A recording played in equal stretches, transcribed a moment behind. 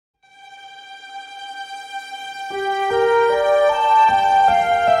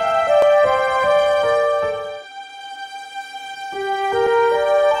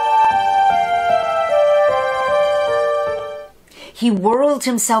he whirled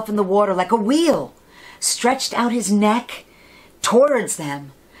himself in the water like a wheel, stretched out his neck towards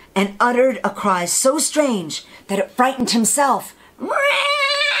them, and uttered a cry so strange that it frightened himself.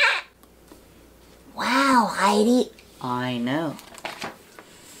 Wow, Heidi. I know.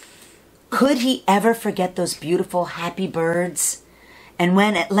 Could he ever forget those beautiful, happy birds? And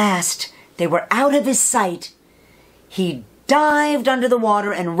when at last they were out of his sight, he dived under the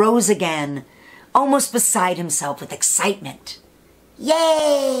water and rose again, almost beside himself with excitement.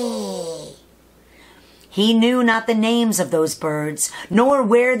 Yay! He knew not the names of those birds, nor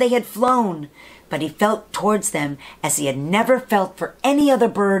where they had flown, but he felt towards them as he had never felt for any other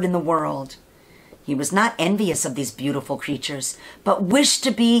bird in the world. He was not envious of these beautiful creatures, but wished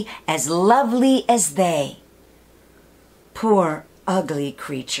to be as lovely as they. Poor, ugly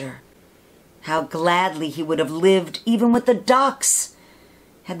creature! How gladly he would have lived even with the ducks,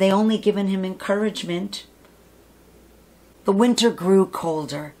 had they only given him encouragement. The winter grew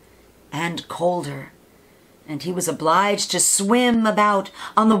colder and colder, and he was obliged to swim about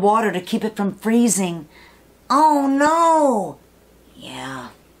on the water to keep it from freezing. Oh no! Yeah.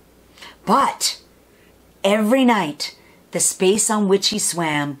 But every night, the space on which he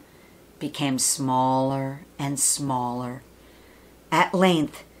swam became smaller and smaller. At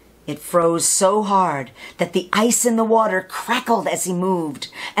length, it froze so hard that the ice in the water crackled as he moved,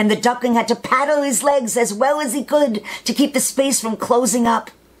 and the duckling had to paddle his legs as well as he could to keep the space from closing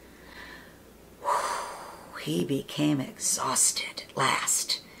up. He became exhausted at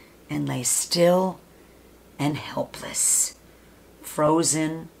last and lay still and helpless,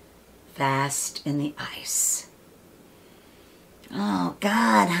 frozen fast in the ice. Oh,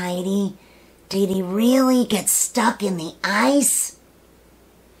 God, Heidi. Did he really get stuck in the ice?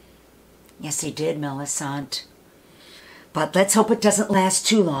 Yes, he did, Millicent. But let's hope it doesn't last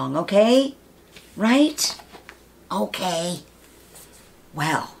too long, okay? Right? Okay.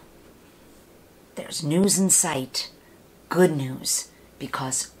 Well, there's news in sight. Good news,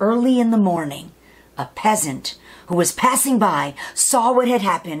 because early in the morning, a peasant who was passing by saw what had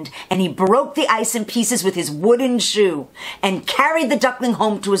happened, and he broke the ice in pieces with his wooden shoe and carried the duckling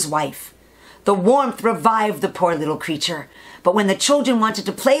home to his wife. The warmth revived the poor little creature, but when the children wanted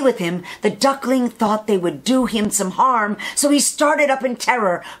to play with him, the duckling thought they would do him some harm, so he started up in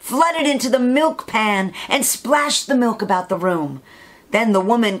terror, flooded into the milk pan, and splashed the milk about the room. Then the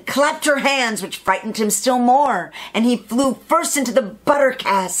woman clapped her hands, which frightened him still more, and he flew first into the butter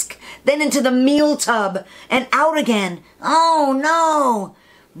cask, then into the meal tub, and out again. Oh, no!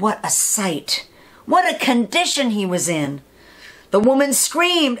 What a sight! What a condition he was in! The woman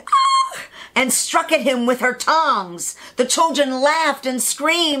screamed, "Ah!" and struck at him with her tongs. The children laughed and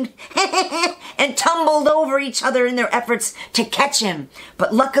screamed and tumbled over each other in their efforts to catch him.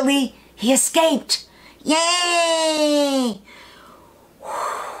 But luckily, he escaped. Yay!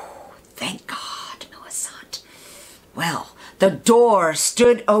 Thank God, Millicent. Well, the door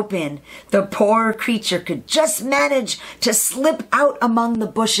stood open. The poor creature could just manage to slip out among the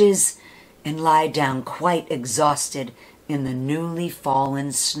bushes and lie down quite exhausted in the newly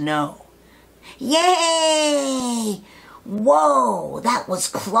fallen snow. Yay! Whoa, that was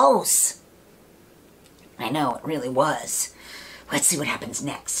close. I know, it really was. Let's see what happens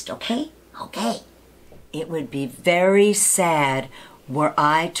next, okay? Okay. It would be very sad were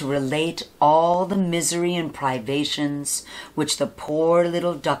I to relate all the misery and privations which the poor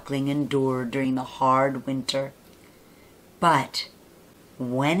little duckling endured during the hard winter. But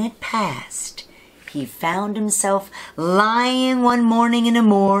when it passed, he found himself lying one morning in a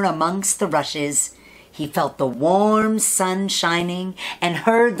moor amongst the rushes. He felt the warm sun shining and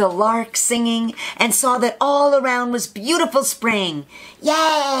heard the lark singing and saw that all around was beautiful spring.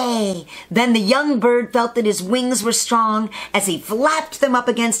 Yay! Then the young bird felt that his wings were strong as he flapped them up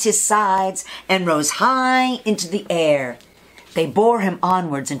against his sides and rose high into the air. They bore him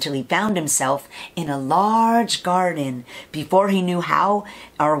onwards until he found himself in a large garden before he knew how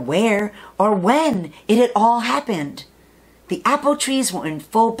or where or when it had all happened. The apple trees were in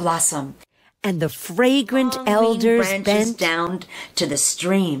full blossom, and the fragrant elders bent down to the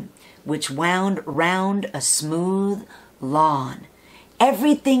stream, which wound round a smooth lawn.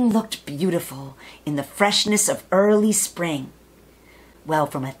 Everything looked beautiful in the freshness of early spring. Well,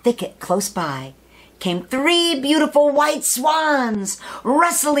 from a thicket close by came 3 beautiful white swans,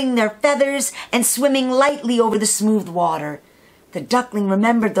 rustling their feathers and swimming lightly over the smooth water. The duckling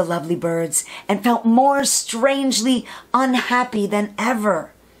remembered the lovely birds and felt more strangely unhappy than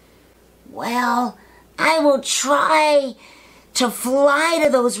ever. Well, I will try to fly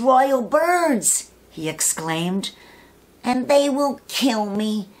to those royal birds, he exclaimed, and they will kill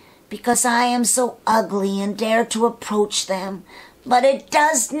me because I am so ugly and dare to approach them. But it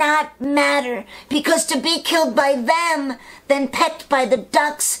does not matter, because to be killed by them, then pecked by the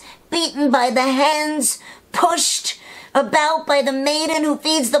ducks, beaten by the hens, pushed about by the maiden who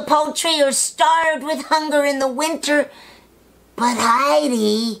feeds the poultry, or starved with hunger in the winter. But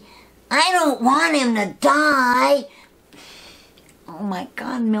Heidi, I don't want him to die. Oh my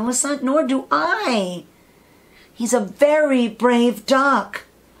God, Millicent, nor do I. He's a very brave duck.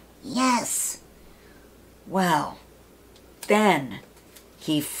 Yes. Well, then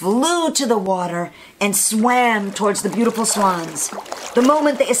he flew to the water and swam towards the beautiful swans. The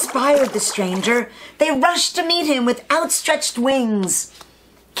moment they espied the stranger, they rushed to meet him with outstretched wings.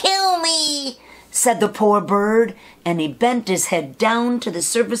 "Kill me," said the poor bird, and he bent his head down to the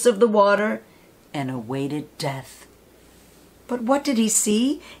surface of the water and awaited death. But what did he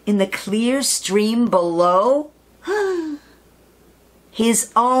see in the clear stream below?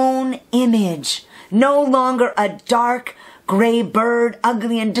 His own image, no longer a dark, gray bird,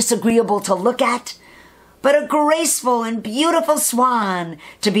 ugly and disagreeable to look at, but a graceful and beautiful swan.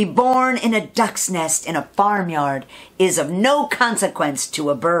 To be born in a duck's nest in a farmyard is of no consequence to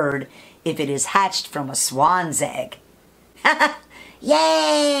a bird if it is hatched from a swan's egg.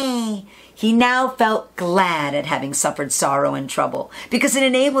 Yay! He now felt glad at having suffered sorrow and trouble, because it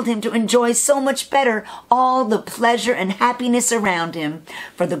enabled him to enjoy so much better all the pleasure and happiness around him.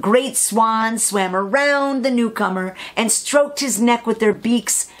 For the great swans swam around the newcomer and stroked his neck with their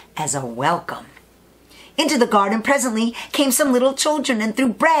beaks as a welcome. Into the garden presently came some little children and threw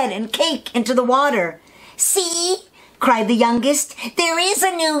bread and cake into the water. "See," cried the youngest, "there is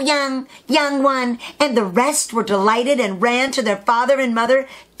a new young one." And the rest were delighted and ran to their father and mother,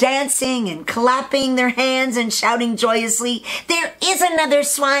 dancing and clapping their hands and shouting joyously, "There is another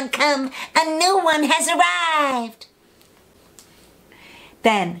swan come! A new one has arrived!"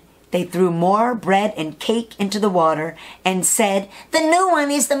 Then they threw more bread and cake into the water and said, "The new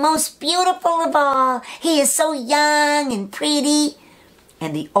one is the most beautiful of all. He is so young and pretty."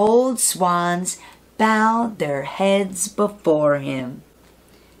 And the old swans bowed their heads before him.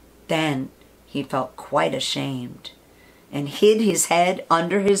 Then he felt quite ashamed and hid his head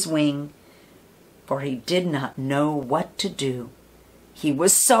under his wing, for he did not know what to do. He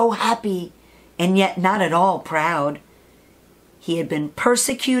was so happy and yet not at all proud. He had been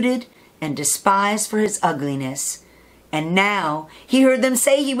persecuted and despised for his ugliness, and now he heard them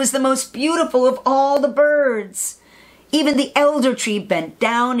say he was the most beautiful of all the birds. Even the elder tree bent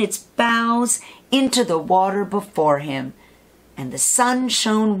down its boughs into the water before him, and the sun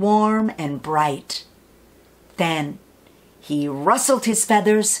shone warm and bright. Then he rustled his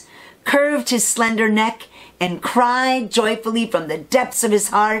feathers, curved his slender neck, and cried joyfully from the depths of his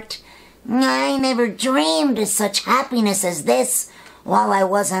heart, "I never dreamed of such happiness as this while I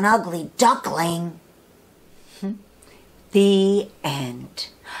was an ugly duckling." The end.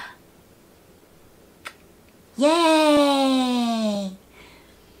 Yay!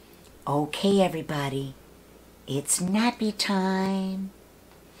 Okay, everybody, it's nappy time.